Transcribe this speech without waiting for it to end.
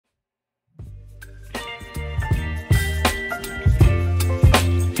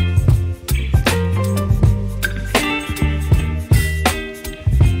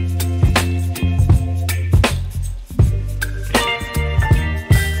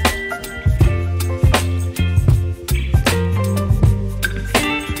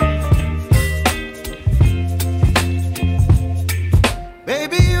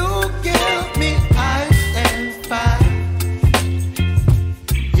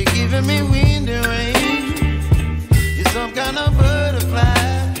giving me wind and rain. You're some kind of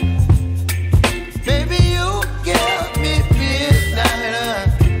butterfly. Baby, you give me midnight.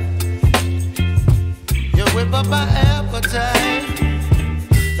 You whip up my appetite.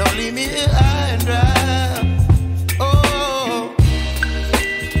 Don't leave me here high and dry. Oh,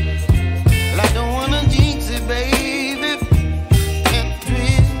 well, I don't wanna jinx it, baby. Can't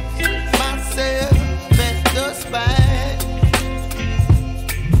twist myself at the spine.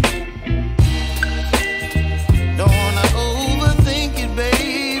 Don't wanna overthink it,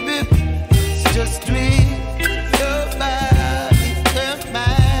 baby. It's just twist your body and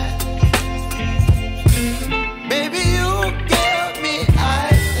mine. Baby, you give me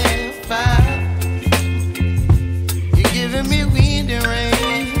ice and fire. You're giving me wind and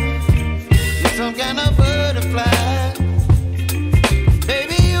rain. You're some kind of butterfly.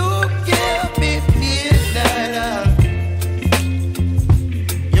 Baby, you give me midnight.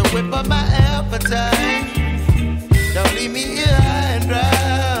 You whip up my appetite. Don't leave me here high and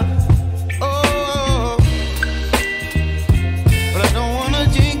dry. Oh, but I don't wanna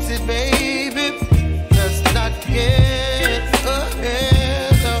jinx it, baby. Let's not get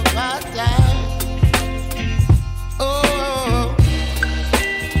ahead of my time. Oh,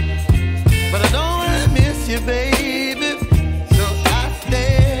 but I don't wanna miss you, baby. So I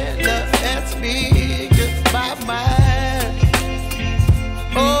stand up and speak just my mind.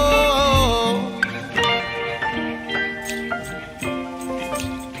 Oh.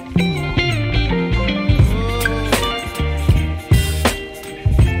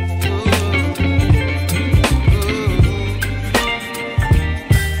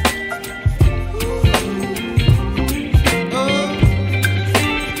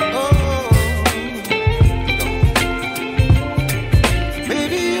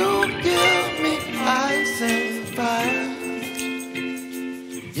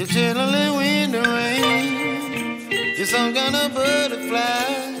 You're chilling wind and rain. You're some kind of butterfly.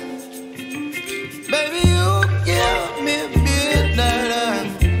 Baby, you give me midnight.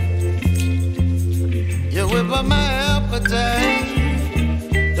 You whip up my appetite.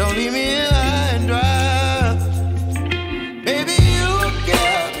 Don't leave me